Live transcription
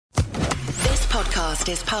podcast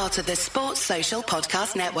is part of the Sports Social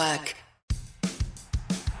Podcast Network.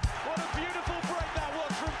 What a beautiful break that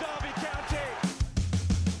was from Derby County.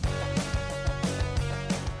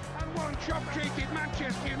 And one job-treated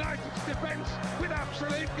Manchester United's defence with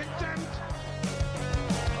absolute contempt.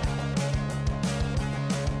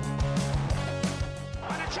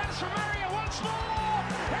 And a chance for Mario once more.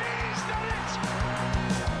 He's done it.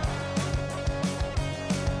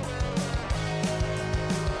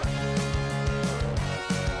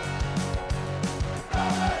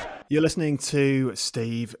 You're listening to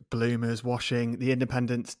Steve Bloomer's Washing, the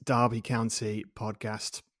independent Derby County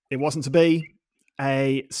podcast. It wasn't to be.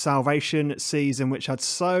 A salvation season which had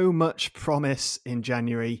so much promise in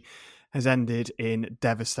January has ended in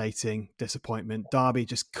devastating disappointment. Derby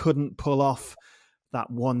just couldn't pull off that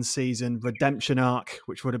one season redemption arc,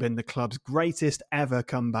 which would have been the club's greatest ever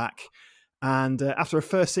comeback. And after a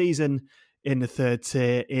first season in the third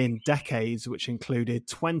tier in decades, which included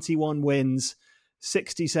 21 wins,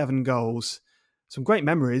 67 goals, some great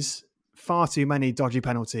memories, far too many dodgy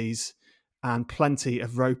penalties, and plenty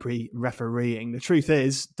of ropey refereeing. The truth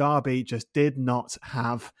is, Derby just did not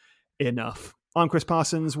have enough. I'm Chris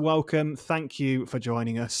Parsons. Welcome. Thank you for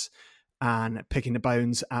joining us and picking the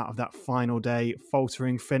bones out of that final day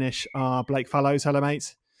faltering finish. Blake Fallows. Hello,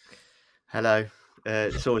 mate. Hello.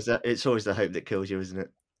 It's always the hope that kills you, isn't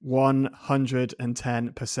it?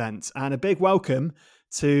 110%. And a big welcome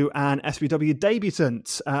to an SBW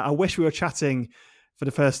debutant. I wish we were chatting for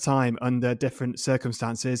the first time under different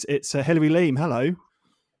circumstances. It's Hilary Leam. Hello.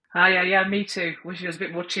 Hi, yeah, me too. Wish it was a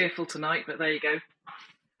bit more cheerful tonight, but there you go.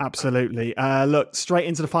 Absolutely. Look, straight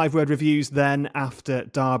into the 5-word reviews then after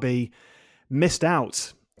Derby missed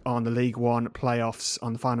out on the League One playoffs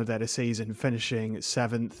on the final day of the season, finishing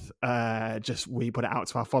 7th. We put it out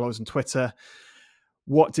to our followers on Twitter.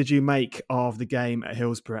 What did you make of the game at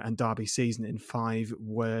Hillsborough and Derby season in 5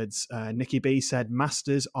 words? Nikki B said,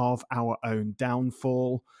 masters of our own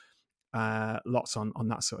downfall. Lots on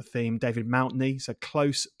that sort of theme. David Mountney said,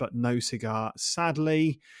 close but no cigar,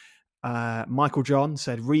 sadly. Michael John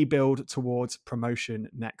said, rebuild towards promotion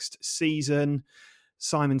next season.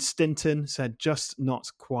 Simon Stinton said, just not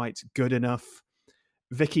quite good enough.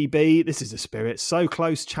 Vicky B, this is the spirit. So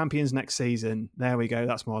close, champions next season. There we go.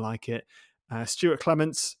 That's more like it. Stuart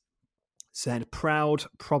Clements said, proud,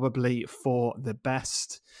 probably for the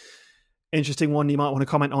best. Interesting one you might want to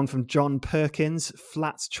comment on from John Perkins.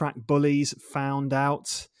 Flat track bullies found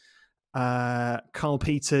out. Carl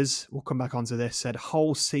Peters, we'll come back onto this, said,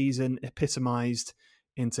 whole season epitomised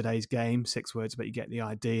in today's game. 6 words, but you get the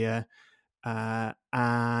idea.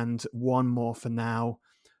 And one more for now.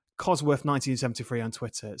 Cosworth 1973 on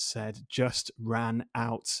Twitter said, just ran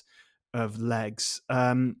out of legs.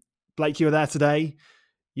 Blake, you were there today.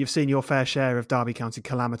 You've seen your fair share of Derby County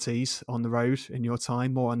calamities on the road in your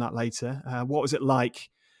time. More on that later. What was it like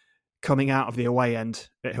coming out of the away end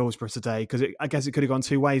at Hillsborough today? Because I guess it could have gone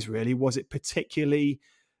 2 ways, really. Was it particularly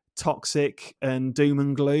toxic and doom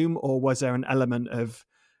and gloom, or was there an element of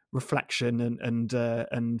reflection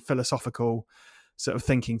and philosophical sort of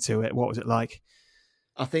thinking to it? What was it like?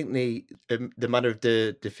 I think the manner of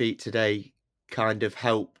the defeat today kind of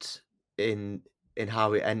helped in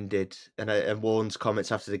how it ended, and Warren's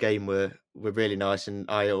comments after the game were really nice, and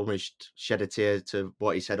I almost shed a tear to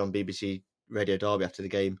what he said on BBC Radio Derby after the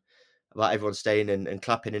game about everyone staying and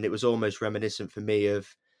clapping, and it was almost reminiscent for me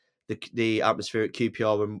of the atmosphere at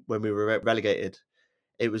QPR when we were relegated.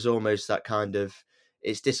 It was almost that kind of,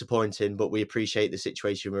 it's disappointing, but we appreciate the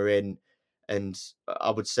situation we're in. And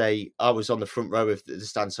I would say I was on the front row of the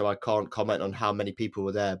stand, so I can't comment on how many people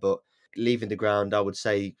were there, but leaving the ground, I would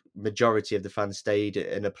say majority of the fans stayed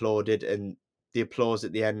and applauded, and the applause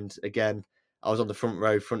at the end, again, I was on the front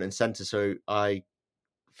row, front and centre, so I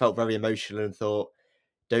felt very emotional and thought,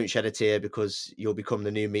 don't shed a tear because you'll become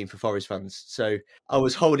the new meme for Forest fans. So I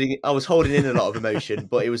was holding in a lot of emotion,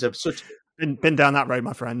 but it was such... Been down that road,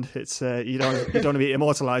 my friend. It's you don't want to be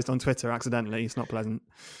immortalised on Twitter accidentally. It's not pleasant.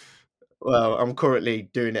 Well, I'm currently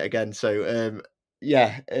doing it again, so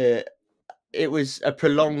it was a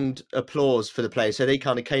prolonged applause for the players. So they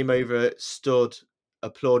kind of came over, stood,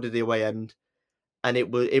 applauded the away end, and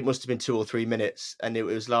it must have been 2 or 3 minutes, and it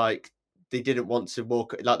was like they didn't want to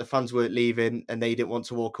walk, like the fans weren't leaving, and they didn't want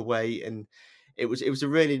to walk away, and it was a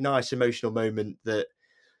really nice emotional moment. That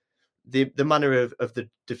the manner of the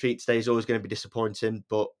defeat today is always going to be disappointing,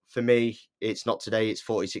 but for me, it's not today. It's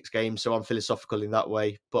 46 games, so I'm philosophical in that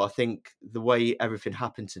way. But I think the way everything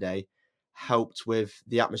happened today helped with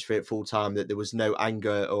the atmosphere at full time, that there was no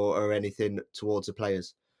anger or anything towards the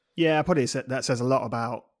players. Yeah, probably that says a lot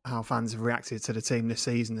about how fans have reacted to the team this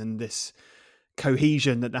season and this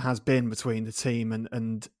cohesion that there has been between the team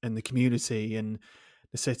and the community and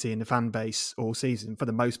the city and the fan base all season, for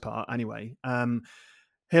the most part anyway.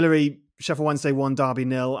 Hillary, Sheffield Wednesday 1, Derby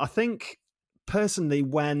 0. I think personally,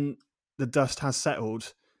 when the dust has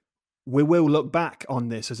settled, we will look back on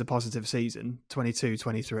this as a positive season,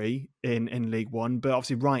 22-23 in League One. But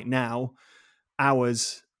obviously right now,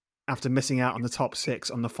 hours after missing out on the top 6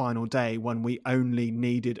 on the final day when we only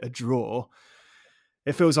needed a draw,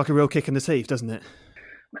 it feels like a real kick in the teeth, doesn't it?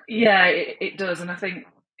 Yeah, it does. And I think,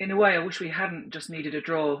 in a way, I wish we hadn't just needed a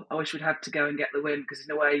draw. I wish we'd had to go and get the win, because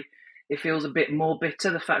in a way, it feels a bit more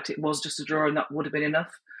bitter, the fact it was just a draw and that would have been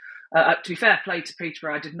enough. To be fair play to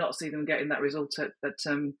Peterborough, I did not see them getting that result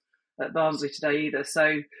at Barnsley today either.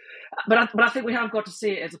 So, but I think we have got to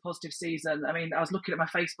see it as a positive season. I mean, I was looking at my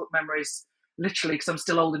Facebook memories, literally, because I'm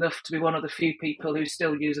still old enough to be one of the few people who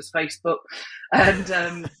still uses Facebook.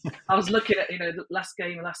 And I was looking at, the last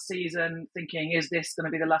game of last season, thinking, is this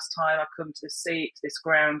going to be the last time I come to this seat, this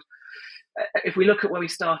ground? If we look at where we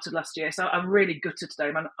started last year, so I'm really gutted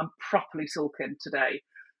today. I'm properly sulking today.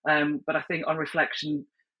 But I think on reflection,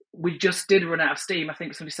 we just did run out of steam. I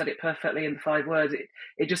think somebody said it perfectly in the 5 words.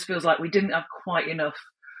 It just feels like we didn't have quite enough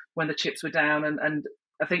when the chips were down. And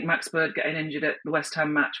I think Max Bird getting injured at the West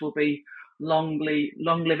Ham match will be long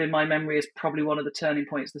live in my memory as probably one of the turning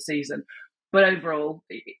points of the season. But overall,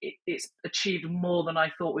 it's achieved more than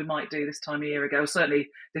I thought we might do this time a year ago. Certainly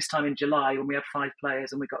this time in July when we had 5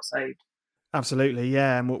 players and we got saved. Absolutely,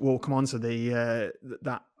 yeah, and we'll come on to the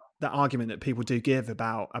that argument that people do give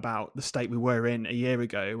about the state we were in a year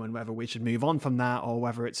ago and whether we should move on from that or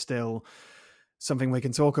whether it's still something we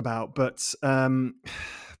can talk about. But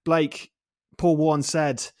Blake, Paul Warne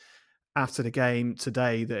said after the game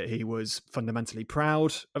today that he was fundamentally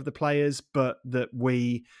proud of the players, but that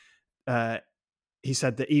he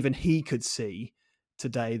said that even he could see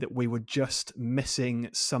today that we were just missing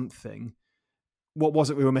something. What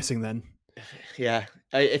was it we were missing then? Yeah,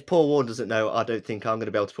 if Paul Warne doesn't know, I don't think I'm going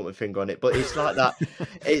to be able to put my finger on it. But it's like that.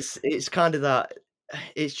 It's kind of that.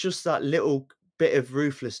 It's just that little bit of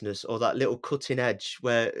ruthlessness or that little cutting edge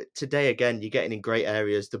where today again you're getting in great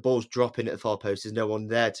areas. The ball's dropping at the far post. There's no one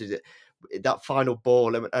there to that final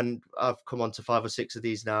ball. And I've come on to 5 or 6 of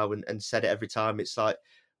these now and said it every time. It's like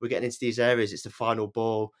we're getting into these areas. It's the final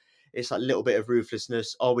ball. It's that little bit of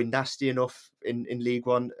ruthlessness. Are we nasty enough in League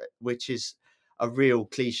One, which is a real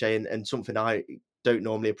cliche and something I don't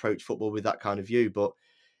normally approach football with that kind of view. But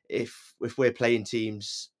if we're playing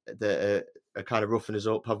teams that are kind of roughing us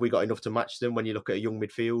up, have we got enough to match them? When you look at a young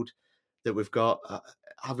midfield that we've got,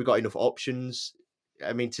 have we got enough options?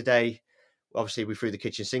 I mean, today, obviously we threw the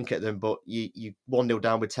kitchen sink at them, but you 1-0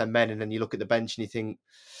 down with 10 men and then you look at the bench and you think,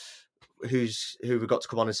 who we've got to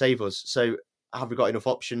come on and save us? So have we got enough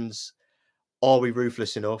options? Are we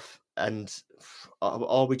ruthless enough? And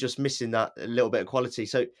are we just missing that a little bit of quality?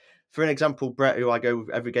 So, for an example, Brett, who I go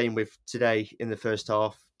every game with today in the first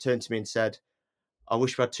half, turned to me and said, "I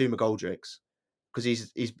wish we had 2 McGoldricks because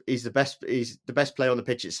he's the best player on the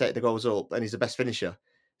pitch at setting the goals up, and he's the best finisher."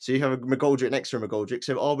 So you have a McGoldrick next to a McGoldrick.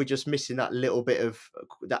 So are we just missing that little bit of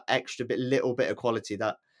that little bit of quality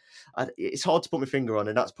that it's hard to put my finger on,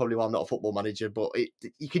 and that's probably why I'm not a football manager. But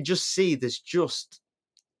you can just see they're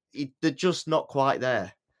just not quite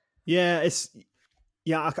there. Yeah,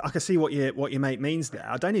 I can see what your mate means there.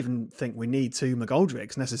 I don't even think we need 2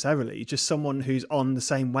 McGoldricks necessarily. Just someone who's on the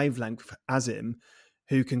same wavelength as him,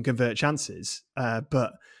 who can convert chances.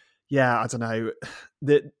 But yeah, I don't know.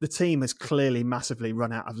 The team has clearly massively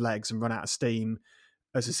run out of legs and run out of steam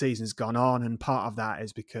as the season's gone on, and part of that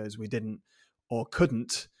is because we didn't or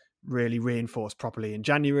couldn't really reinforce properly in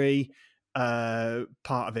January. Part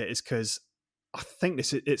of it is because I think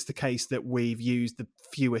it's the case that we've used the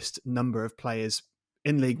fewest number of players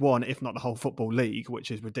in League One, if not the whole Football League, which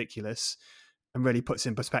is ridiculous and really puts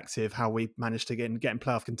in perspective how we managed to get in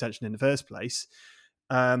playoff contention in the first place.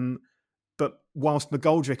 But whilst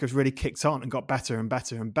McGoldrick has really kicked on and got better and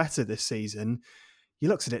better and better this season, you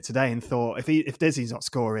looked at it today and thought, if Dizzy's not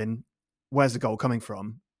scoring, where's the goal coming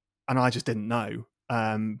from? And I just didn't know.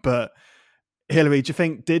 But Hillary, do you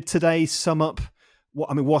think, did today sum up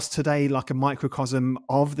was today like a microcosm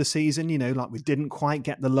of the season? Like we didn't quite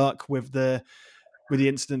get the luck with the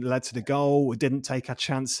incident that led to the goal. We didn't take our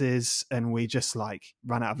chances and we just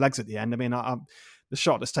ran out of legs at the end. I mean, the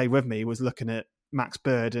shot that stayed with me was looking at Max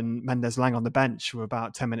Bird and Mendes Lang on the bench with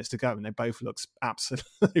about 10 minutes to go, and they both looked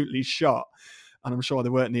absolutely shot. And I'm sure they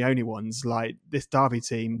weren't the only ones. Like, this Derby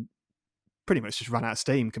team pretty much just ran out of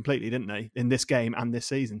steam completely, didn't they, in this game and this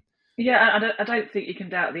season? Yeah, I don't think you can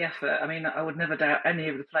doubt the effort. I mean, I would never doubt any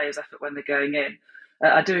of the players' effort when they're going in.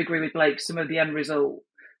 I do agree with Blake. Some of the end result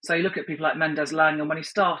So you look at people like Mendes Lang, and when he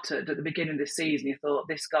started at the beginning of this season, you thought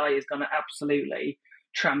this guy is going to absolutely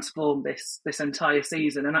transform this entire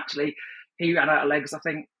season. And actually, he ran out of legs, I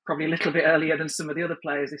think, probably a little bit earlier than some of the other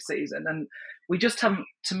players this season. And we just haven't,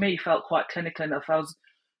 to me, felt quite clinical enough. I was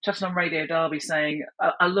chatting on Radio Derby saying,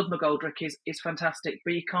 I love McGoldrick, he's fantastic,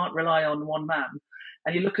 but you can't rely on one man.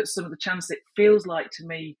 And you look at some of the chances, it feels like to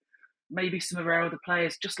me, maybe some of our other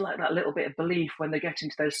players just like that little bit of belief when they get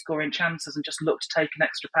into those scoring chances and just look to take an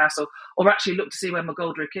extra pass or actually look to see where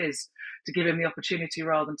McGoldrick is to give him the opportunity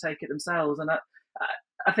rather than take it themselves. And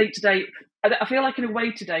I think today, I feel like in a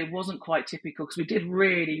way today wasn't quite typical because we did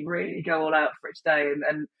really, really go all out for it today.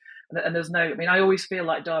 And there's no, I mean, I always feel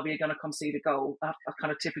like Derby are going to concede a goal. I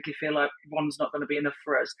kind of typically feel like one's not going to be enough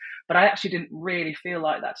for us. But I actually didn't really feel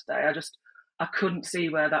like that today. I couldn't see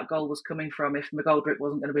where that goal was coming from if McGoldrick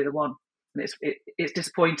wasn't going to be the one. And it's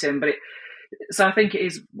disappointing. But so I think it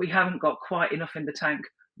is, we haven't got quite enough in the tank.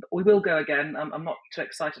 We will go again. I'm not too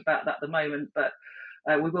excited about that at the moment, but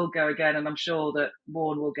we will go again. And I'm sure that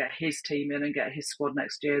Warne will get his team in and get his squad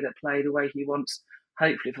next year that play the way he wants,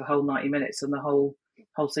 hopefully for the whole 90 minutes and the whole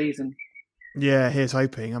season. Yeah, here's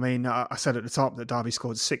hoping. I mean, I said at the top that Derby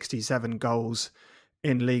scored 67 goals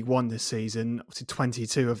in League One this season. Obviously,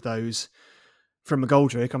 22 of those from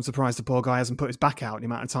McGoldrick. I'm surprised the poor guy hasn't put his back out the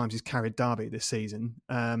amount of times he's carried Derby this season.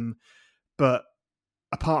 But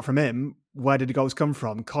apart from him, where did the goals come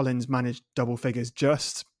from? Collins managed double figures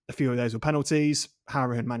just. A few of those were penalties.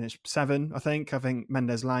 Harrihan managed 7, I think. I think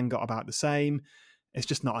Mendes Lang got about the same. It's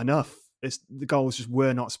just not enough. The goals just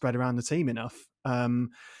were not spread around the team enough. But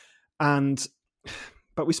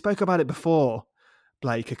we spoke about it before,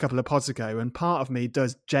 Blake, a couple of pods ago, and part of me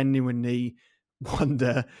does genuinely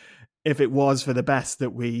wonder if it was for the best that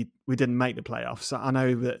we didn't make the playoffs. I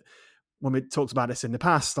know that when we talked about this in the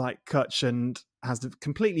past, like Cutchand has the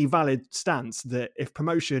completely valid stance that if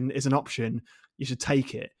promotion is an option, you should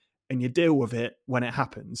take it and you deal with it when it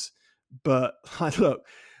happens. But look,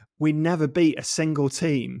 we never beat a single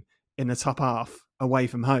team in the top half away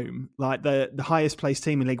from home. Like the highest placed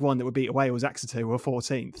team in League One that would beat away was Exeter, who were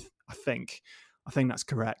 14th, I think. I think that's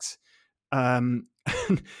correct. And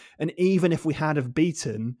even if we had have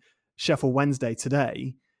beaten Sheffield Wednesday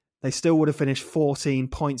today, they still would have finished 14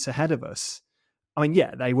 points ahead of us. I mean,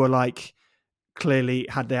 yeah, they were like clearly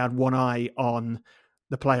they had one eye on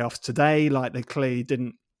the playoffs today. Like they clearly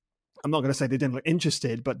didn't, I'm not going to say they didn't look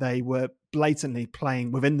interested, but they were blatantly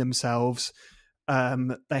playing within themselves.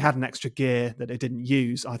 They had an extra gear that they didn't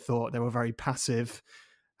use. I thought they were very passive,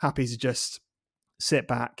 happy to just sit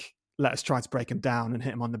back, let us try to break them down and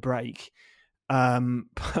hit them on the break.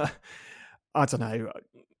 But I don't know.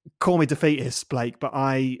 Call me defeatist, Blake, but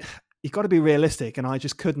you've got to be realistic, and I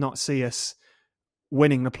just could not see us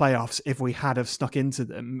winning the playoffs if we had have snuck into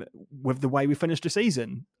them with the way we finished the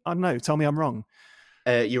season. I don't know. Tell me I'm wrong.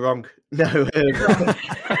 You're wrong. No.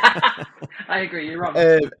 I agree, you're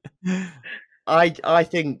wrong. I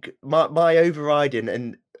think my overriding,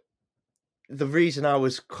 and the reason I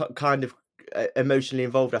was kind of emotionally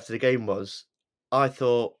involved after the game was I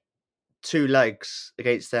thought 2 legs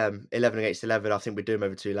against them, 11 against 11, I think we'd do them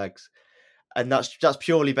over 2 legs. And that's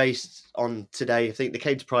purely based on today. I think they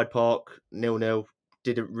came to Pride Park 0-0,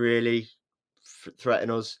 didn't really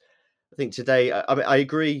threaten us. I think today, I mean, I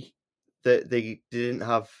agree that they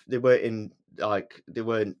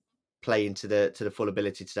weren't playing to the full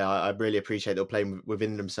ability today. I really appreciate they were playing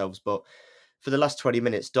within themselves, but for the last 20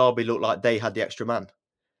 minutes, Derby looked like they had the extra man,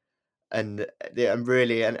 and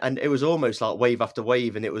it was almost like wave after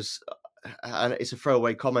wave, and it's a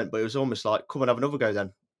throwaway comment, but it was almost like, come and have another go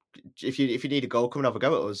then. If you need a goal, come and have a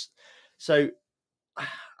go at us. So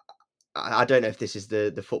I don't know if this is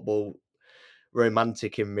the football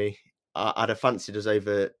romantic in me. I'd have fancied us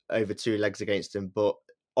over 2 legs against them, but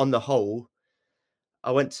on the whole,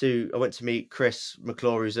 I went to meet Chris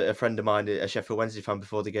McClure, who's a friend of mine, a Sheffield Wednesday fan,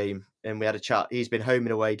 before the game, and we had a chat. He's been home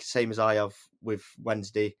and away, same as I have with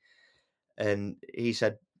Wednesday, and he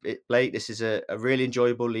said, Blake, this is a really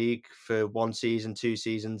enjoyable league for 1 season, 2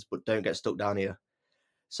 seasons, but don't get stuck down here.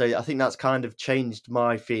 So I think that's kind of changed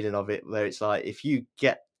my feeling of it, where it's like if you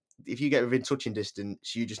get within touching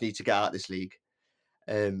distance, you just need to get out of this league.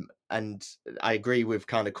 And I agree with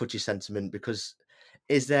kind of Cutchy's sentiment, because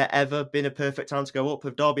is there ever been a perfect time to go up?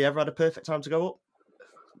 Have Derby ever had a perfect time to go up?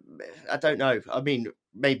 I don't know. I mean,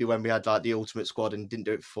 maybe when we had like the ultimate squad and didn't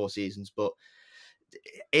do it for 4 seasons, but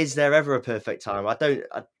is there ever a perfect time? I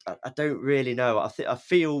don't really know. I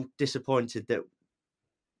feel disappointed that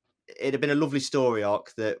it'd have been a lovely story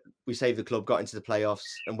arc that we saved the club, got into the playoffs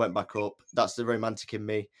and went back up. That's the romantic in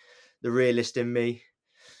me, the realist in me.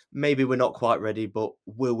 Maybe we're not quite ready, but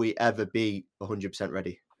will we ever be 100%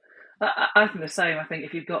 ready? I think the same. I think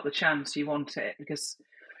if you've got the chance, you want it because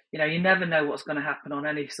you never know what's going to happen on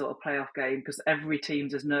any sort of playoff game because every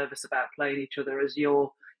team's as nervous about playing each other as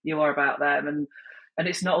you are about them, and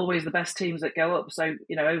it's not always the best teams that go up. So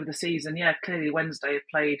over the season, clearly Wednesday have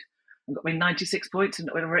played and got 96 points, and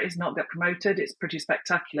whatever it is, not get promoted. It's pretty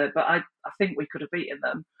spectacular, but I think we could have beaten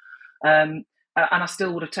them. And I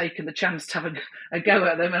still would have taken the chance to have a go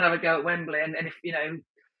at them and have a go at Wembley. And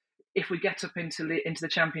if we get up into the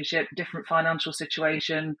Championship, different financial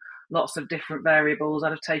situation, lots of different variables,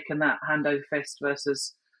 I'd have taken that hand over fist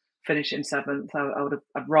versus finishing seventh.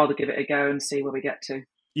 I'd rather give it a go and see where we get to.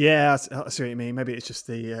 Yeah, I see what you mean. Maybe it's just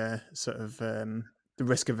the sort of the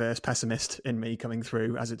risk-averse pessimist in me coming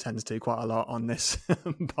through, as it tends to quite a lot on this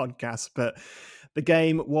podcast. But the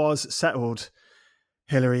game was settled,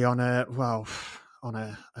 Hillary, on a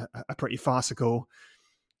pretty farcical,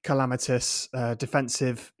 calamitous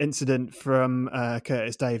defensive incident from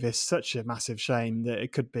Curtis Davies. Such a massive shame that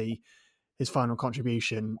it could be his final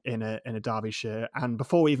contribution in a Derby shirt. And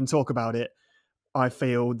before we even talk about it, I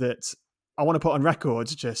feel that I want to put on record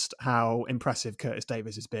just how impressive Curtis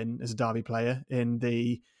Davies has been as a Derby player in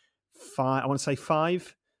the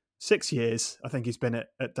 6 years I think he's been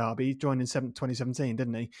at Derby. Joined in 2017,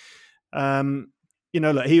 didn't he?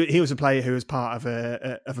 Look, he was a player who was part of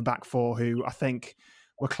a back four who I think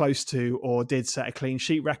were close to or did set a clean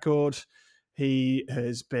sheet record. He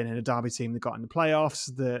has been in a Derby team that got in the playoffs,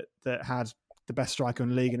 that had the best striker in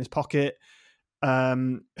the league in his pocket,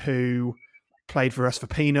 who played for us for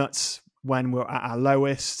peanuts when we're at our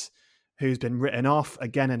lowest, who's been written off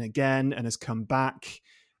again and again and has come back.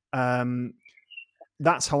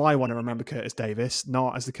 That's how I want to remember Curtis Davies,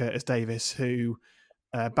 not as the Curtis Davies who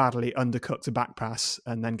badly undercooked a back pass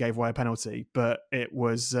and then gave away a penalty. But it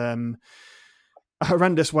was a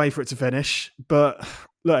horrendous way for it to finish. But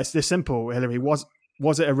look, it's this simple, Hillary. Was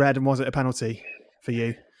it a red and was it a penalty for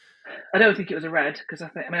you? I don't think it was a red because I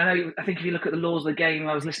think if you look at the laws of the game,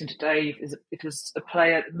 I was listening to Dave. It was a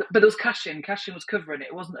player, but there was Cashin. Cashin was covering it.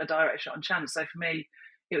 It wasn't a direct shot on chance. So for me,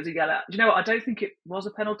 it was a yellow. Do you know what? I don't think it was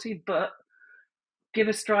a penalty, but give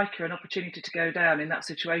a striker an opportunity to go down in that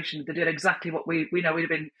situation. They did exactly what we know. We'd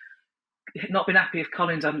have not been happy if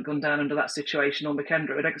Collins hadn't gone down under that situation or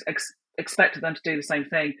McKendry. We'd expected them to do the same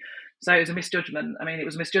thing. So it was a misjudgment. I mean, it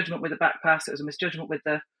was a misjudgment with the back pass. It was a misjudgment with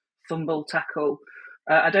the fumble tackle.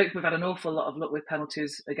 I don't think we've had an awful lot of luck with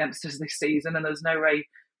penalties against us this season, and there's no way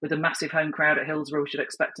with a massive home crowd at Hillsborough we should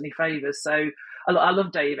expect any favours. So I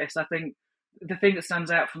love Davies. I think the thing that stands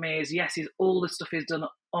out for me is, yes, all the stuff he's done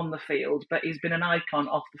on the field, but he's been an icon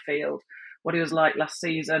off the field. What he was like last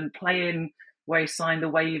season, playing where he signed the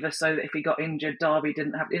waiver so that if he got injured, Derby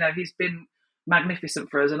didn't have... he's been magnificent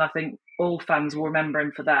for us, and I think all fans will remember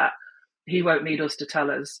him for that. He won't need us to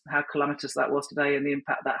tell us how calamitous that was today and the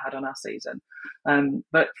impact that had on our season.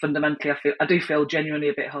 But fundamentally, I do feel genuinely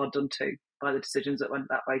a bit hard done to by the decisions that went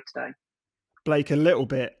that way today. Blake, a little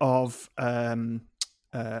bit of on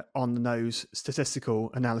the nose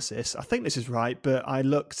statistical analysis. I think this is right, but I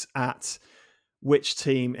looked at which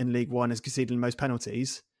team in League One has conceded the most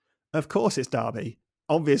penalties. Of course, it's Derby.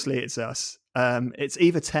 Obviously, it's us. It's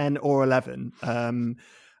either 10 or 11.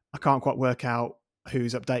 I can't quite work out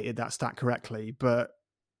who's updated that stat correctly, but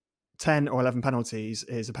 10 or 11 penalties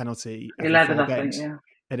is a penalty every 11, 4 I games. think, yeah.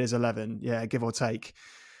 It is 11, yeah, give or take,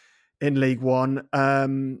 in League One,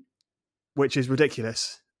 which is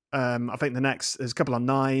ridiculous. I think the next, there's a couple on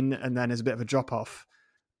 9, and then there's a bit of a drop-off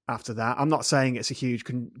after that. I'm not saying it's a huge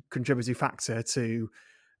contributing factor to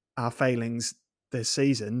our failings this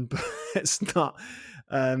season, but it's not.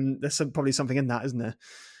 There's probably something in that, isn't there?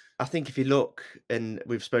 I think if you look, and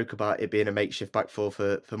we've spoke about it being a makeshift back four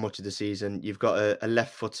for much of the season, you've got a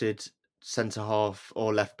left-footed centre-half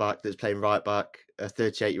or left-back that's playing right-back, a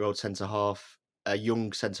 38-year-old centre-half, a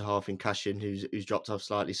young centre-half in Cashin who's dropped off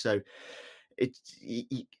slightly. So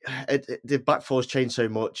the back four's changed so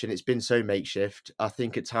much and it's been so makeshift. I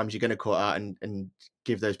think at times you're going to cut out and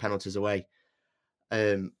give those penalties away.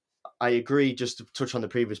 I agree, just to touch on the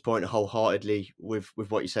previous point wholeheartedly with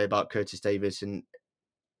what you say about Curtis Davies, and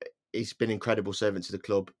he's been an incredible servant to the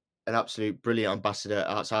club, an absolute brilliant ambassador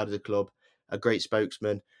outside of the club, a great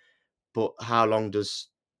spokesman. But how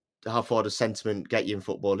far does sentiment get you in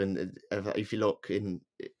football? And if you look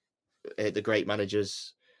at the great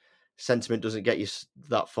managers, sentiment doesn't get you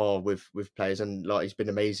that far with players, and he's been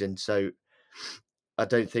amazing. So I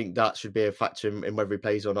don't think that should be a factor in whether he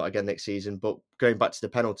plays or not again next season. But going back to the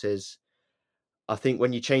penalties, I think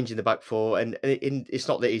when you're changing the back four, and it's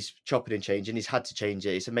not that he's chopping and changing, he's had to change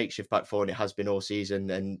it. It's a makeshift back four, and it has been all season.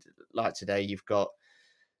 And like today, you've got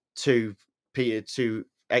two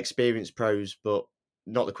experienced pros, but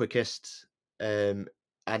not the quickest. And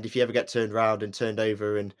if you ever get turned around and turned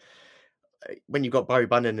over, and when you've got Barry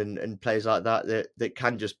Bannon and players like that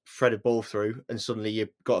can just thread a ball through, and suddenly you've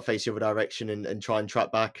got to face the other direction and try and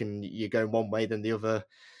track back, and you're going one way then the other.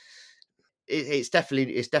 It's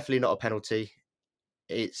definitely not a penalty.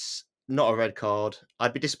 It's not a red card.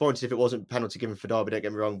 I'd be disappointed if it wasn't a penalty given for Derby, don't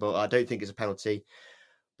get me wrong, but I don't think it's a penalty.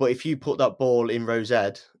 But if you put that ball in Rose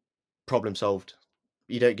Ed, problem solved.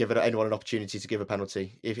 You don't give anyone an opportunity to give a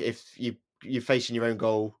penalty. If you're facing your own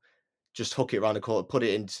goal, just hook it around the court, put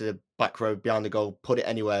it into the back row behind the goal, put it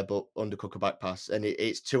anywhere but undercook a back pass. And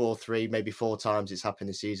it's 2 or 3, maybe 4 times it's happened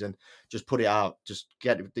this season. Just put it out. Just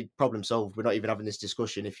get the problem solved. We're not even having this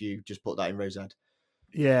discussion if you just put that in Rose Ed.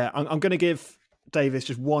 Yeah, I'm going to give Davis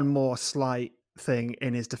just one more slight thing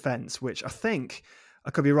in his defence, which I think, I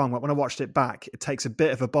could be wrong, but when I watched it back, it takes a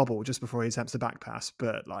bit of a bobble just before he attempts the back pass.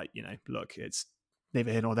 But look, it's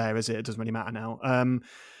neither here nor there, is it? It doesn't really matter now.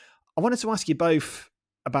 I wanted to ask you both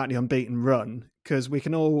about the unbeaten run, because we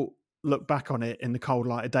can all look back on it in the cold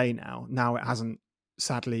light of day now. Now it hasn't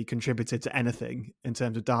sadly contributed to anything in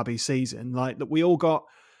terms of Derby's season. Like, that we all got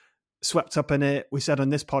swept up in it. We said on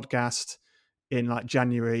this podcast in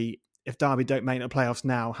January, if Derby don't make the playoffs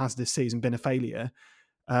now, has this season been a failure?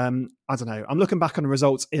 I don't know. I'm looking back on the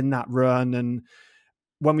results in that run, and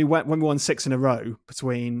when we won 6 in a row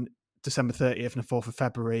between December 30th and the 4th of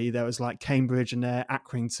February, there was Cambridge in there,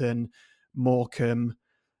 Accrington, Morecambe,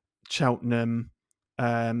 Cheltenham,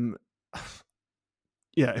 who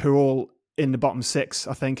are all in the bottom 6,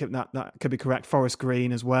 I think. That could be correct. Forest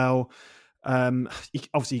Green as well.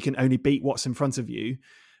 Obviously, you can only beat what's in front of you.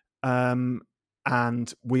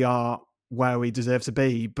 And we are where we deserve to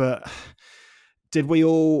be. But did we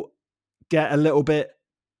all get a little bit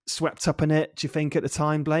swept up in it, do you think, at the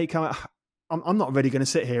time, Blake? I'm not really going to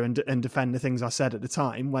sit here and defend the things I said at the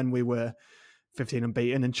time when we were 15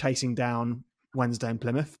 unbeaten and chasing down Wednesday in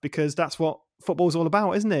Plymouth, because that's what football's all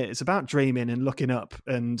about, isn't it? It's about dreaming and looking up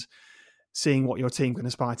and seeing what your team can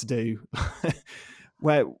aspire to do.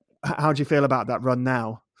 How do you feel about that run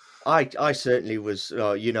now? I certainly was,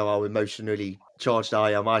 how emotionally charged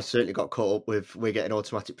I am. I certainly got caught up with we're getting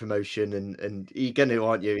automatic promotion, and you're going to,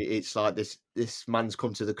 aren't you? It's like this man's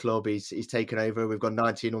come to the club. He's taken over. We've got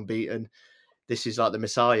 19 unbeaten. This is like the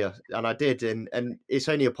Messiah, and I did, and it's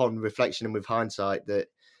only upon reflection and with hindsight that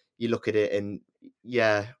you look at it, and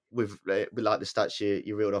with like the stats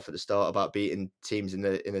you reeled off at the start about beating teams in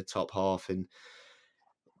the top half, and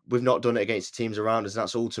we've not done it against the teams around us. And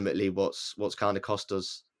that's ultimately what's kind of cost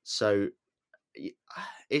us. So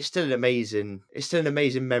it's still an amazing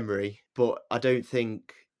memory, but I don't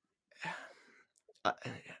think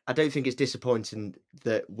it's disappointing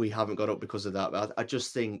that we haven't got up because of that. I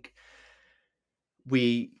just think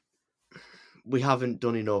we haven't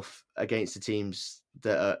done enough against the teams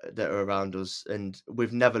that are around us, and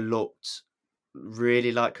we've never looked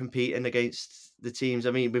really like competing against the teams.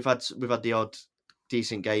 I mean, we've had the odd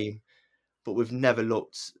decent game, but we've never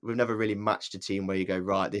really matched a team where you go,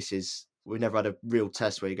 right, we've never had a real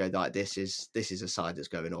test where you go, like, this is a side that's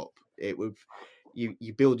going up.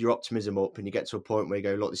 You build your optimism up, and you get to a point where you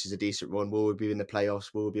go, look, this is a decent run. Will we be in the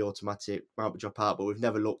playoffs? Will we be automatic? Might we drop out? But we've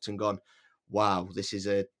never looked and gone, wow, this is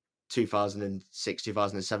a 2006,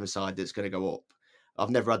 2007 side that's going to go up. I've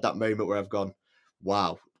never had that moment where I've gone,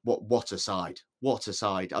 wow, what a side. What a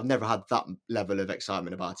side. I've never had that level of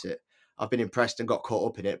excitement about it. I've been impressed and got caught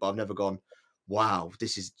up in it, but I've never gone, wow,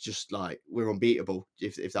 this is just like, we're unbeatable,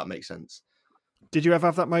 if that makes sense. Did you ever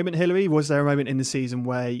have that moment, Hilary? Was there a moment in the season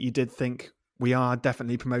where you did think we are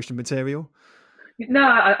definitely promotion material? No,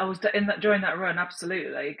 I was during that run,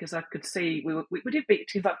 absolutely, because I could see we did beat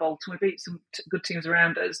teams like Bolton, we beat some good teams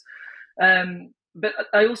around us, but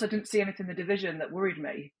I also didn't see anything in the division that worried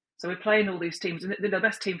me. So we're playing all these teams, and the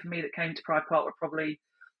best team for me that came to Pride Park were probably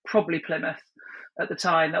Plymouth at the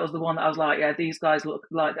time. That was the one that I was like, yeah, these guys look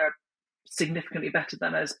like they're significantly better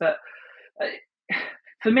than us. But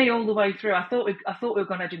for me, all the way through, I thought we were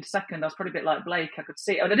going to edge into second. I was probably a bit like Blake. I could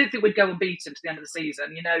see it. I didn't think we'd go unbeaten to the end of the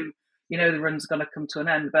season. You know the run's going to come to an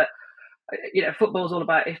end. But football's all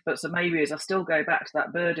about if buts and maybes. I still go back to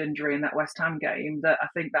that Bird injury in that West Ham game. That I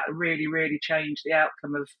think that really, really changed the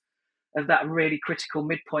outcome of that really critical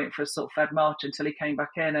midpoint for us, sort of Feb March, until he came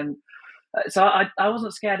back in. And so I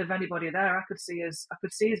wasn't scared of anybody there. I could see us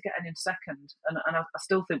getting in second, and I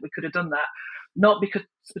still think we could have done that. Not because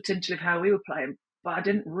potentially of how we were playing, but I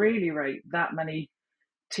didn't really rate that many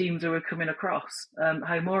teams who were coming across,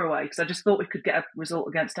 home or away, because I just thought we could get a result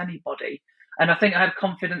against anybody. And I think I had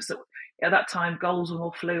confidence that at that time goals were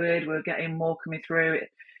more fluid, we were getting more coming through.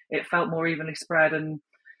 It felt more evenly spread, and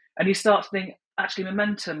you start to think, actually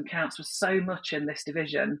momentum counts for so much in this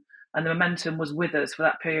division, and the momentum was with us for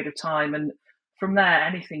that period of time. And from there,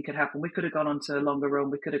 anything could happen. We could have gone on to a longer run.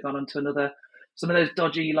 We could have gone on to some of those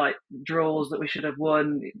dodgy draws that we should have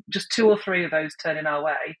won. Just 2 or 3 of those turning our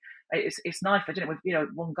way. It's knife edge, isn't it? We've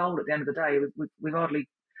 1 goal at the end of the day.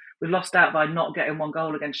 We've lost out by not getting 1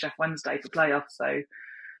 goal against Sheff Wednesday for playoffs. So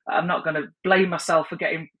I'm not going to blame myself for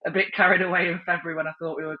getting a bit carried away in February when I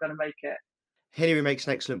thought we were going to make it. Henry makes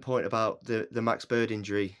an excellent point about the Max Bird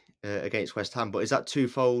injury against West Ham, but is that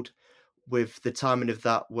twofold with the timing of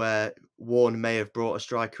that, where Warne may have brought a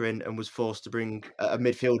striker in and was forced to bring a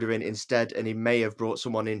midfielder in instead, and he may have brought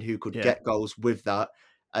someone in who could get goals with that?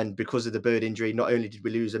 And because of the Bird injury, not only did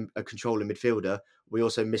we lose a controlling midfielder, we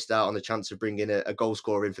also missed out on the chance of bringing a goal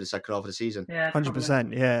scorer in for the second half of the season. Yeah,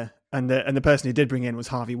 100%. Yeah, and the person he did bring in was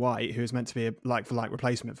Harvey White, who was meant to be a like-for-like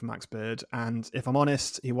replacement for Max Bird. And if I'm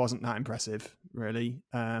honest, he wasn't that impressive, really.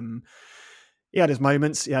 He had his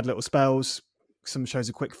moments, he had little spells. Some shows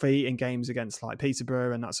a quick feet in games against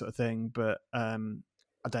Peterborough and that sort of thing, but I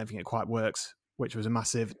don't think it quite works, which was a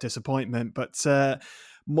massive disappointment. But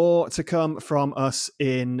more to come from us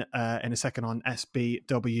in a second on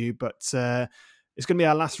SBW. But it's going to be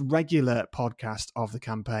our last regular podcast of the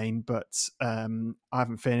campaign. But I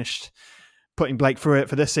haven't finished putting Blake through it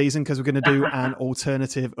for this season, because we're going to do an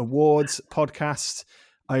alternative awards podcast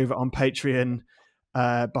over on Patreon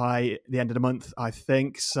by the end of the month, I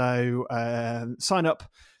think. So sign up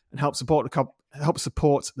and help support the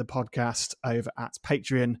podcast over at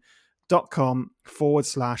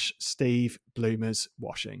patreon.com/Steve Bloomers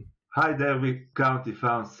Washing. Hi there, Wick County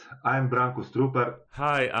fans. I'm Branko Struper.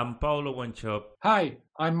 Hi, I'm Paolo Wanchop. Hi,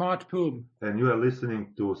 I'm Mart Poom. And you are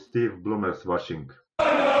listening to Steve Bloomers Washing.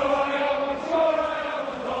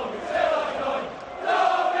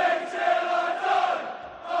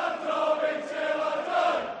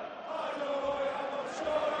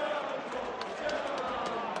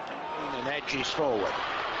 Edges forward,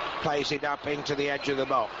 plays it up into the edge of the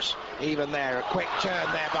box. Even there, a quick turn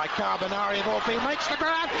there by Carbonari of all people, makes the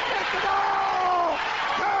grab. It's the goal!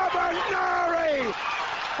 Carbonari!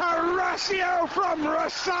 Horacio from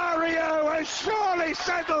Rosario has surely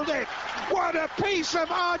settled it. What a piece of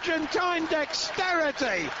Argentine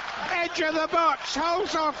dexterity. Edge of the box,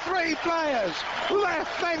 holds off 3 players.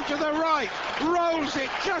 Left then to the right, rolls it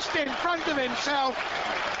just in front of himself,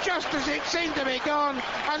 just as it seemed to be gone,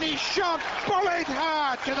 and he shot bullet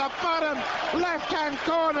hard to the bottom left-hand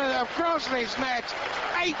corner of Crosley's net.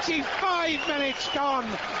 85 minutes gone.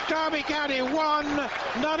 Derby County 1,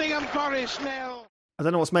 Nottingham Forest 0. I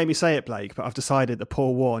don't know what's made me say it, Blake, but I've decided that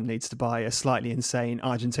Paul Warne needs to buy a slightly insane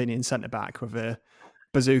Argentinian centre-back with a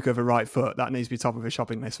bazooka of a right foot. That needs to be top of his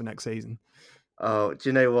shopping list for next season. Oh, do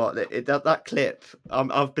you know what? That clip,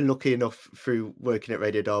 I've been lucky enough through working at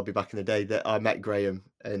Radio Derby back in the day that I met Graham,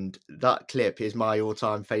 and that clip is my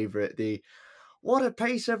all-time favourite. What a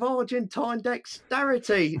piece of Argentine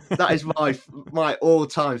dexterity. That is my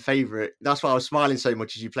all-time favourite. That's why I was smiling so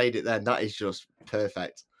much as you played it then. That is just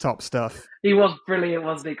perfect. Top stuff. He was brilliant,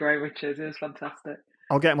 wasn't he, Graham Richards? It was fantastic.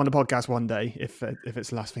 I'll get him on the podcast one day if it's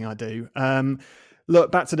the last thing I do.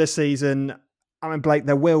 Look, back to this season. I mean, Blake,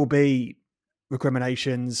 there will be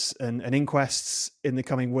recriminations and inquests in the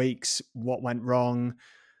coming weeks. What went wrong?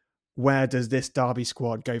 Where does this Derby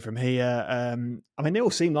squad go from here? I mean, they all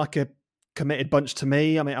seem like a committed bunch to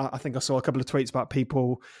me. I mean, I think I saw a couple of tweets about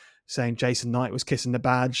people saying Jason Knight was kissing the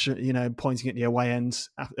badge, pointing at the away end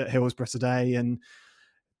at Hillsborough today, and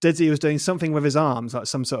Didzy was doing something with his arms, like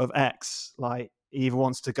some sort of X, like he either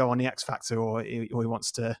wants to go on the X Factor or he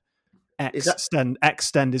wants to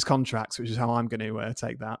extend his contracts, which is how I'm going to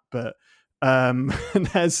take that. But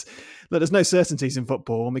there's no certainties in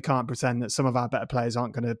football, and we can't pretend that some of our better players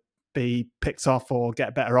aren't going to be picked off or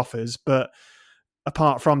get better offers. But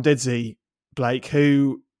apart from Didzy, Blake,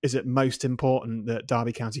 who is it most important that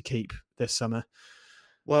Derby County keep this summer?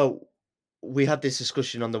 Well, we had this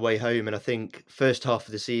discussion on the way home, and I think first half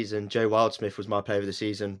of the season, Joe Wildsmith was my player of the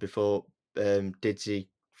season before Didzy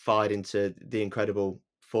fired into the incredible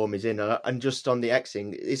form he's in. And just on the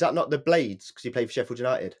Xing, is that not the Blades? Because he played for Sheffield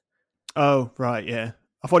United. Oh, right, yeah.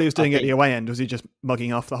 I thought he was doing it at the away end. Was he just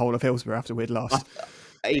mugging off the whole of Hillsborough after we'd lost?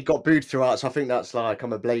 He got booed throughout, so I think that's like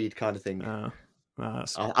I'm a Blade kind of thing. Oh, well,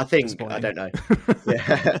 I think, I don't know.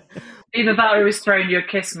 Yeah. Either that or he was throwing you a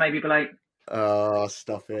kiss, maybe, Blake. Oh,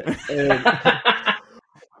 stop it.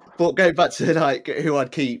 But going back to who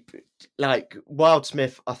I'd keep,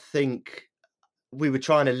 Wildsmith, I think we were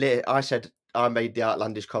trying to I made the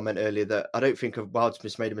outlandish comment earlier that I don't think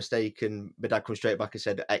Wildsmith's made a mistake, and my dad come straight back and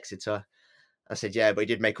said Exeter. I said, yeah, but he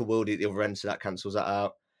did make a worldie at the other end, so that cancels that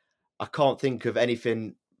out. I can't think of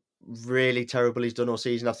anything really terrible he's done all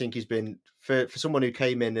season. I think he's been, for someone who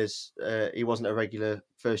came in as he wasn't a regular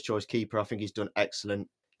first choice keeper, I think he's done excellent.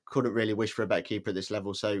 Couldn't really wish for a better keeper at this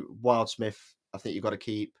level. So Wildsmith, I think you've got to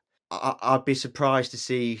keep. I'd be surprised to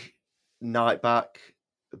see Knight back,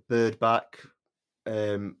 Bird back.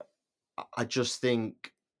 I just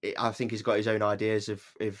think he's got his own ideas of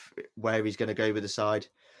where he's going to go with the side.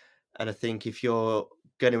 And I think if you're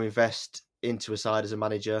going to invest into a side as a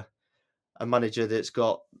manager that's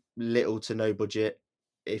got little to no budget,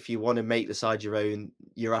 if you want to make the side your own,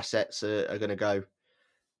 your assets are going to go,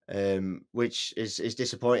 which is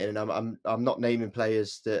disappointing. And I'm not naming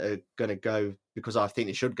players that are going to go because I think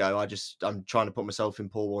they should go. I'm trying to put myself in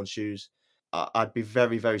Paul Warne's shoes. I'd be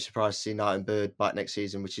very, very surprised to see Knight and Bird back next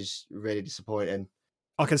season, which is really disappointing.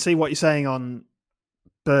 I can see what you're saying on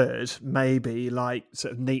Bird, maybe like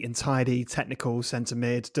sort of neat and tidy technical centre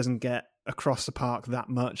mid, doesn't get across the park that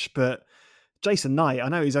much. But Jason Knight, I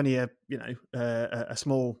know he's only a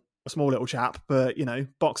small little chap, but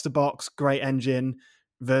box to box, great engine,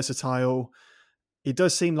 versatile. He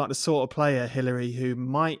does seem like the sort of player, Hillary, who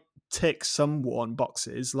might tick some Warne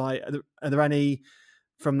boxes. Like, are there any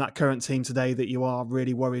from that current team today that you are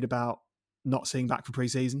really worried about not seeing back for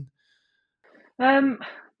pre-season?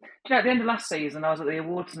 At the end of last season, I was at the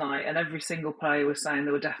awards night, and every single player was saying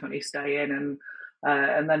they would definitely stay in,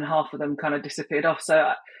 and then half of them kind of disappeared off.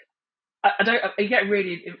 So I don't. You get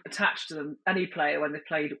really attached to them, any player, when they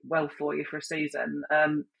played well for you for a season.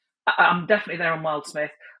 I'm definitely there on Wildsmith.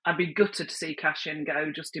 I'd be gutted to see Cashin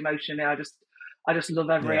go, just emotionally. I just love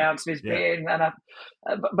every ounce of his being, and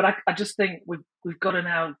I just think we've got to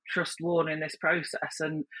now trust Warne in this process.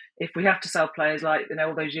 And if we have to sell players like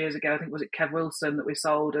all those years ago, I think was it Kev Wilson that we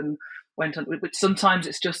sold and went on. But sometimes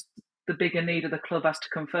it's just the bigger need of the club has to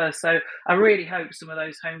come first. So I really hope some of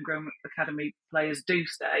those homegrown academy players do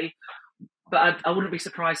stay. But I wouldn't be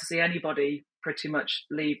surprised to see anybody pretty much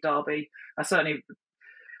leave Derby. I certainly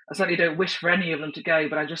don't wish for any of them to go,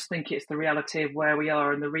 but I just think it's the reality of where we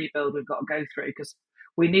are and the rebuild we've got to go through, because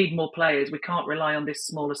we need more players. We can't rely on this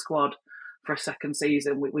smaller squad for a second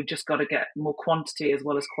season. We've just got to get more quantity as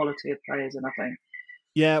well as quality of players in, I think.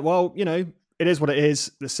 Yeah, well, it is what it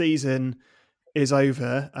is. The season is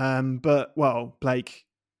over. But, well, Blake,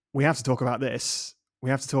 we have to talk about this. We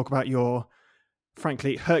have to talk about your,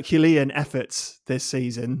 frankly, Herculean efforts this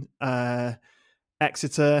season.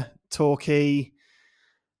 Exeter, Torquay,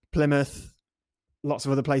 Plymouth, lots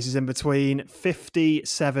of other places in between.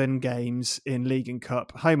 57 games in League and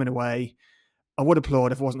Cup, home and away. I would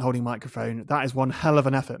applaud if I wasn't holding a microphone. That is one hell of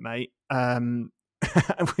an effort, mate.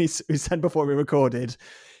 We said before we recorded,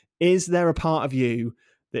 is there a part of you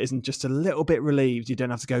that isn't just a little bit relieved you don't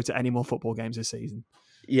have to go to any more football games this season?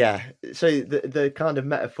 Yeah. So the kind of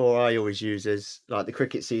metaphor I always use is like the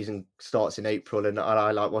cricket season starts in April, and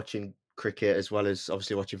I like watching cricket as well as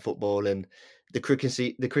obviously watching football, and the cricket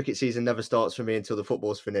season never starts for me until the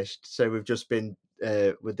football's finished. So we've just been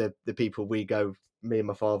with the people we go, me and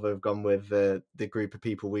my father have gone with the group of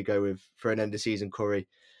people we go with for an end of season curry,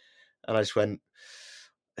 and I just went,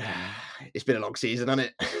 it's been a long season,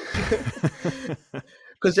 hasn't it?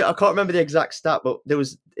 Because I can't remember the exact stat, but there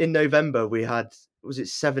was, in November we had, was it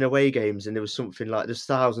 7 away games, and there was something like, there's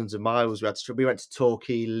thousands of miles we went to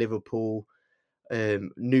Torquay, Liverpool,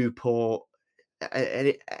 Newport,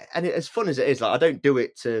 and as fun as it is, like, I don't do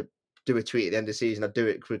it to do a tweet at the end of the season. I do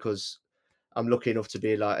it because I'm lucky enough to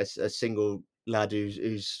be like a single lad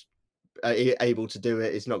who's able to do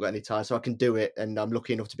it. He's not got any time, so I can do it, and I'm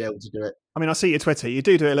lucky enough to be able to do it. I mean, I see your Twitter. You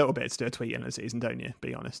do it a little bit to do a tweet in the season, don't you?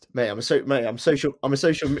 Be honest, mate. I'm a social.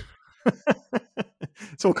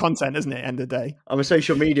 It's all content, isn't it? End of the day. I'm a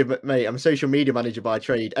social media manager by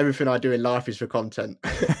trade. Everything I do in life is for content.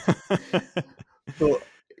 But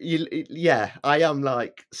I am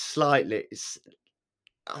like slightly.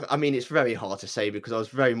 I mean, it's very hard to say because I was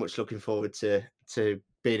very much looking forward to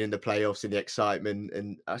being in the playoffs and the excitement,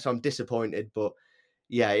 and so I'm disappointed. But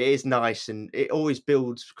yeah, it is nice, and it always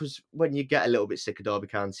builds, because when you get a little bit sick of Derby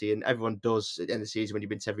County, and everyone does at the end of the season when you've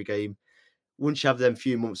been to every game, once you have them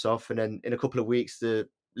few months off, and then in a couple of weeks the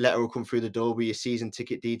letter will come through the door with your season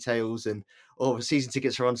ticket details, and the season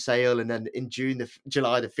tickets are on sale, and then in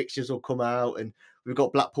July the fixtures will come out, and we've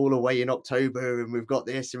got Blackpool away in October, and we've got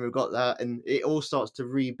this and we've got that, and it all starts to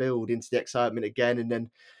rebuild into the excitement again, and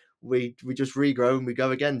then we just regrow and we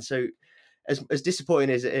go again. So as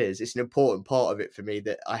disappointing as it is, it's an important part of it for me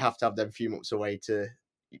that I have to have them few months away.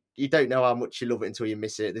 You don't know how much you love it until you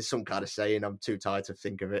miss it. There's some kind of saying, I'm too tired to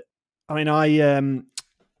think of it. I mean,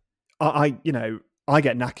 I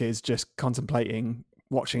get knackers just contemplating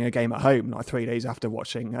watching a game at home, like 3 days after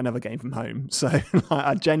watching another game from home. So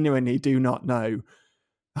I genuinely do not know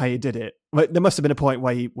how you did it. But there must have been a point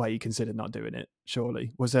where you considered not doing it.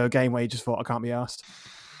 Surely, was there a game where you just thought, I can't be asked?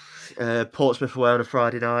 Portsmouth away on a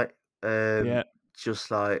Friday night. Yeah.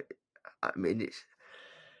 Just like, I mean,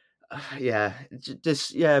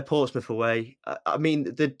 it's Portsmouth away. I mean,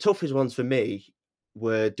 the toughest ones for me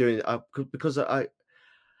were because I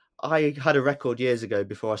had a record years ago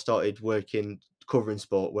before I started working covering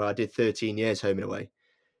sport where I did 13 years home and away.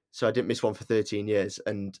 So I didn't miss one for 13 years.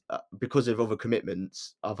 And because of other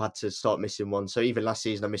commitments, I've had to start missing one. So even last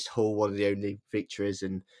season, I missed Hull, one of the only victories.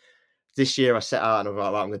 And this year I set out and I'm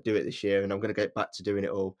like, well, I'm going to do it this year and I'm going to get back to doing it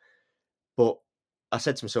all. But I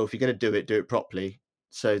said to myself, if you're going to do it properly.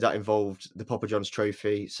 So that involved the Papa John's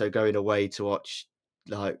Trophy. So going away to watch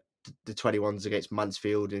like the 21s against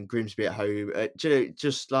Mansfield and Grimsby at home,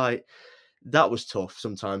 just like that was tough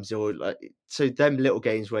sometimes. Or like, so them little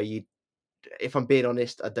games where if I'm being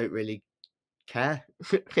honest, I don't really care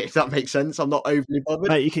if that makes sense. I'm not overly bothered.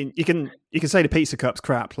 Mate, you can say the pizza cup's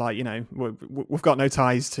crap. Like, you know, we've got no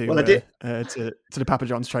ties to to the Papa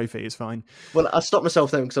John's Trophy. It's fine. Well, I stopped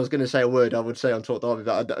myself then because I was going to say a word I would say on Talk Derby,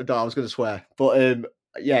 but I was going to swear. But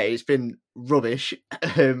yeah, it's been rubbish.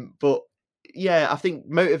 But yeah, I think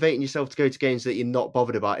motivating yourself to go to games that you're not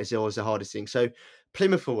bothered about is always the hardest thing. So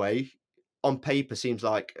Plymouth away on paper seems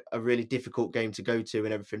like a really difficult game to go to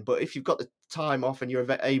and everything. But if you've got the time off and you're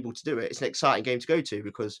able to do it, it's an exciting game to go to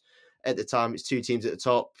because at the time it's two teams at the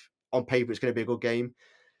top. On paper, it's going to be a good game.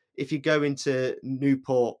 If you go into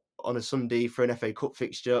Newport on a Sunday for an FA Cup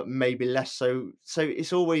fixture, maybe less so. So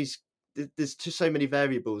it's always, there's just so many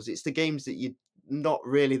variables. It's the games that you're not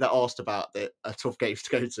really that asked about that are tough games to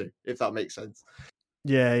go to, if that makes sense.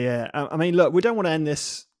 Yeah. I mean, look, we don't want to end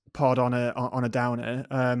this pod on a downer.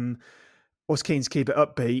 I was keen to keep it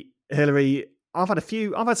upbeat. Hillary, I've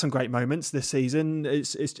had some great moments this season.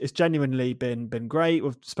 It's genuinely been great.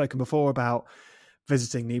 We've spoken before about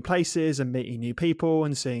visiting new places and meeting new people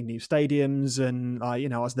and seeing new stadiums. And I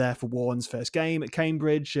was there for Warren's first game at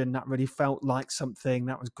Cambridge, and that really felt like something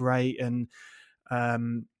that was great. And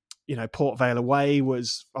Port Vale away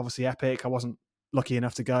was obviously epic. I wasn't lucky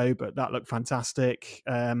enough to go, but that looked fantastic.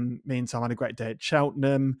 Me and Tom had a great day at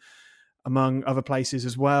Cheltenham, among other places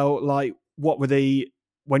as well. Like,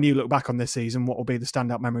 when you look back on this season, what will be the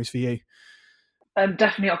standout memories for you?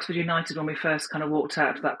 Definitely Oxford United when we first kind of walked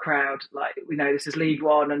out to that crowd. Like, we know this is League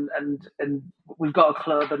One and we've got a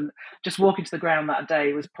club, and just walking to the ground that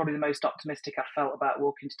day was probably the most optimistic I felt about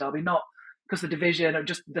walking to Derby. Not because of the division or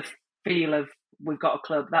just the feel of we've got a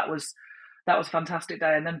club. That was a fantastic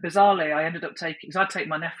day. And then bizarrely, I ended up because I'd take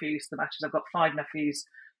my nephews to the matches. I've got 5 nephews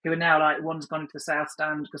who are now, like, one's gone into the South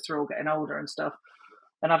Stand because they're all getting older and stuff.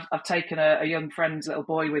 And I've taken a young friend's little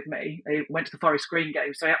boy with me. He went to the Forest Green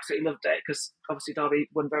game, so he absolutely loved it because obviously Derby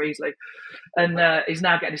won very easily. And he's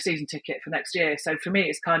now getting a season ticket for next year. So for me,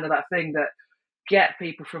 it's kind of that thing that get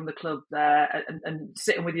people from the club there and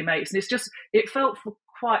sitting with your mates. And it felt for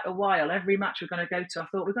quite a while, every match we're going to go to, I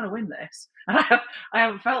thought, we're going to win this. And I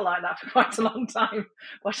haven't felt like that for quite a long time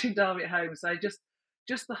watching Derby at home. So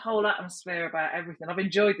just the whole atmosphere about everything. I've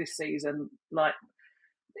enjoyed this season. Like,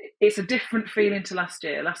 it's a different feeling to last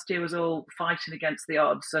year. Last year was all fighting against the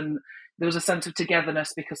odds, and there was a sense of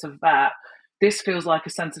togetherness because of that. This feels like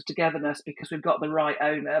a sense of togetherness because we've got the right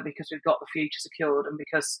owner, because we've got the future secured, and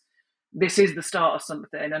because this is the start of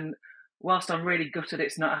something. And whilst I'm really gutted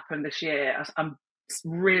it's not happened this year, I'm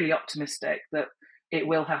really optimistic that it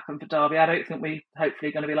will happen for Derby. I don't think we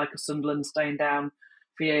hopefully going to be like a Sunderland staying down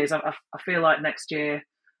for years. I feel like next year,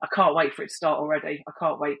 I can't wait for it to start already. I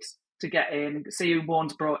can't wait to get in, see who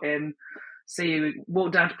Warren's brought in, see who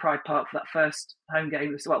walk down to Pride Park for that first home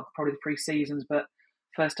game. Well, probably the pre-seasons, but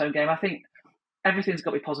first home game. I think everything's got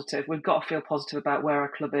to be positive. We've got to feel positive about where our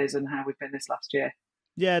club is and how we've been this last year.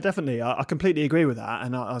 Yeah, definitely. I completely agree with that.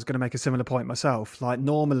 And I was going to make a similar point myself. Like,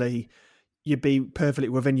 normally you'd be perfectly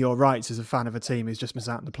within your rights as a fan of a team who's just missed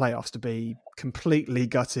out in the playoffs to be completely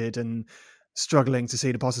gutted and struggling to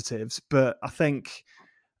see the positives. But I think,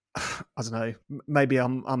 I don't know, maybe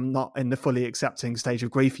I'm not in the fully accepting stage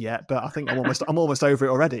of grief yet, but I think I'm almost over it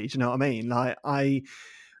already. Do you know what I mean? Like,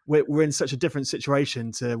 we're in such a different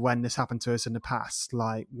situation to when this happened to us in the past.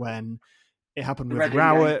 Like, when it happened with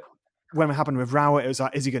Rowett. When it happened with Rowett, it was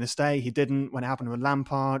like, is he going to stay? He didn't. When it happened with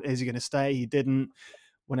Lampard, is he going to stay? He didn't.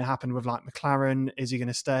 When it happened with, like, McLaren, is he going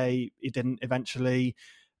to stay? He didn't eventually.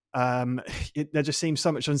 There just seems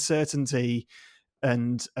so much uncertainty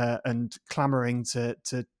and clamouring to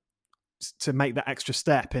make that extra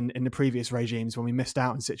step in the previous regimes when we missed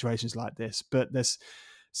out in situations like this. But there's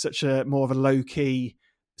such a more of a low-key,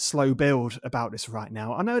 slow build about this right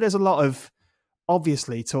now. I know there's a lot of,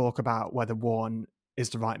 obviously, talk about whether Warren is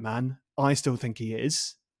the right man. I still think he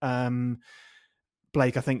is.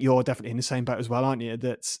 Blake, I think you're definitely in the same boat as well, aren't you?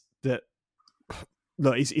 That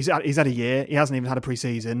look, he's had a year. He hasn't even had a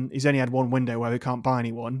pre-season. He's only had one window where we can't buy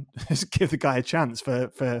anyone. Just give the guy a chance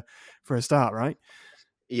for a start, right?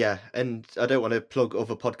 Yeah, and I don't want to plug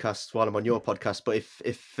other podcasts while I'm on your podcast, but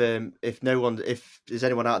if there's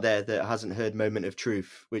anyone out there that hasn't heard Moment of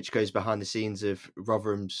Truth, which goes behind the scenes of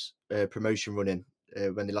Rotherham's promotion running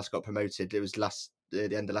when they last got promoted, it was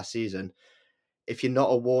the end of last season. If you're not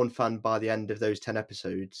a Warne fan by the end of those 10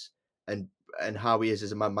 episodes, and how he is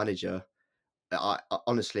as a manager, I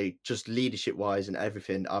honestly, just leadership wise and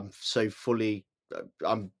everything, I'm fully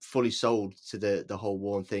sold to the whole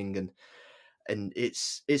Warne thing, and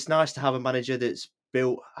it's nice to have a manager that's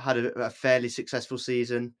had a fairly successful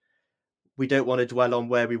season. We don't want to dwell on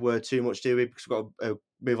where we were too much, do we? Because we've got to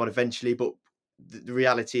move on eventually. But the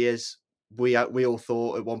reality is, we all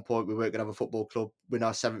thought at one point we weren't going to have a football club. We're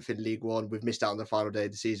now 7th in League One. We've missed out on the final day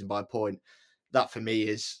of the season by a point. That for me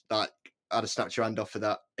is like, I'd have snapped your hand off for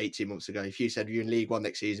that 18 months ago. If you said you're in League One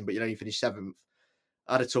next season, but you'd only finish 7th,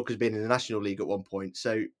 I'd have took us being in the National League at one point.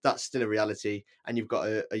 So that's still a reality. And you've got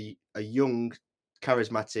a young,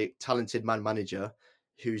 charismatic, talented manager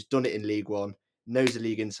who's done it in League One, knows the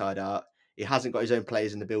league inside out. He hasn't got his own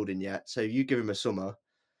players in the building yet. So you give him a summer,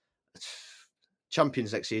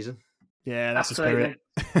 champions next season. Yeah, that's Absolutely.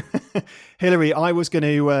 The spirit. Hillary, I was going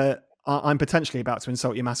to... I'm potentially about to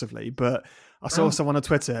insult you massively, but I saw someone on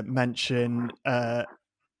Twitter mention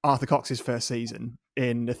Arthur Cox's first season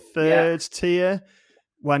in the third tier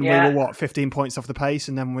when we were 15 points off the pace,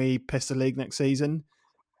 and then we pissed the league next season.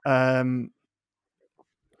 Could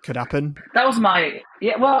happen. That was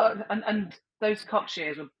and those Cox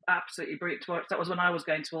years were absolutely brilliant to watch. That was when I was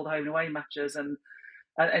going to all the home and away matches, and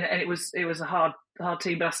it was a hard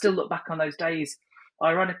team, but I still look back on those days.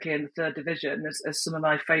 Ironically, in the third division, as some of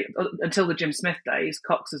my favourite, until the Jim Smith days,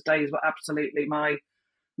 Cox's days were absolutely my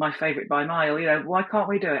favourite by a mile. You know, why can't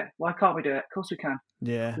we do it? Why can't we do it? Of course we can.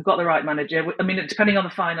 Yeah, we've got the right manager. I mean, depending on the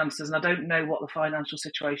finances, and I don't know what the financial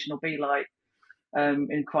situation will be like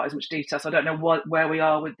in quite as much detail. So I don't know where we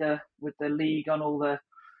are with the league on all the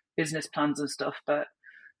business plans and stuff. But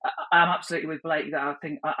I'm absolutely with Blake that I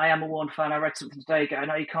think I am a Warne fan. I read something today going,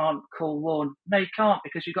 no, you can't call Warne. No, you can't,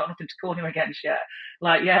 because you've got nothing to call him against yet.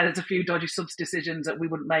 Like, yeah, there's a few dodgy subs decisions that we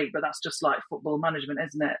wouldn't make, but that's just like football management,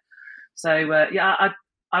 isn't it? So,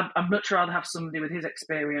 I'd much rather have somebody with his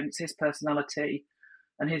experience, his personality,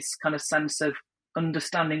 and his kind of sense of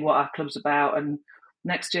understanding what our club's about. And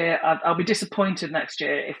next year, I'll be disappointed next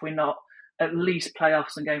year if we're not at least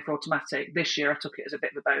playoffs and going for automatic. This year, I took it as a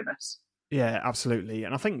bit of a bonus. Yeah, absolutely.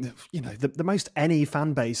 And I think, you know, the most any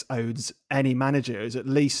fan base owes any manager is at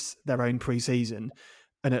least their own pre-season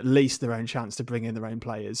and at least their own chance to bring in their own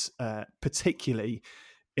players, particularly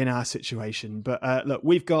in our situation. But look,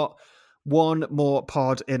 we've got one more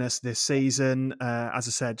pod in us this season, as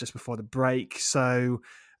I said just before the break. So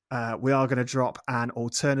we are going to drop an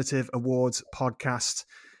alternative awards podcast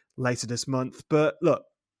later this month. But look,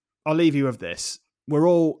 I'll leave you with this. We're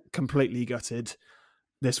all completely gutted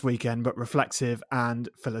this weekend, but reflective and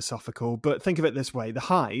philosophical. But think of it this way. The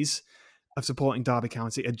highs of supporting Derby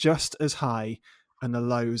County are just as high and the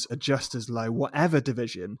lows are just as low, whatever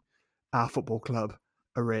division our football club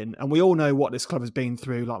are in. And we all know what this club has been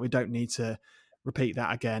through. Like, we don't need to repeat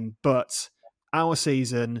that again. But our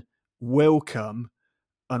season will come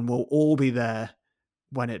and we'll all be there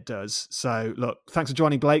when it does. So, look, thanks for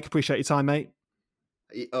joining, Blake. Appreciate your time, mate.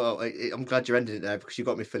 Oh, I'm glad you're ending it there, because you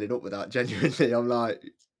got me filling up with that. Genuinely, I'm like,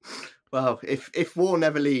 wow. If Warne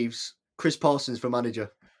never leaves, Chris Parsons for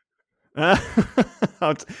manager.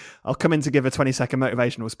 I'll come in to give a 20-second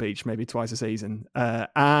motivational speech, maybe twice a season.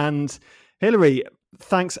 And Hillary,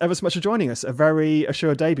 thanks ever so much for joining us. A very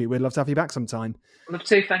assured debut. We'd love to have you back sometime. Love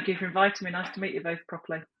to. Thank you for inviting me. Nice to meet you both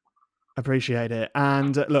properly. Appreciate it.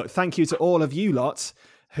 And look, thank you to all of you lot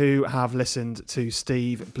who have listened to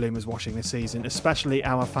Steve Bloomer's Washing this season, especially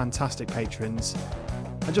our fantastic patrons.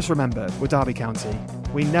 And just remember, we're Derby County.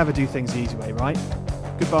 We never do things the easy way, right?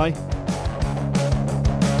 Goodbye.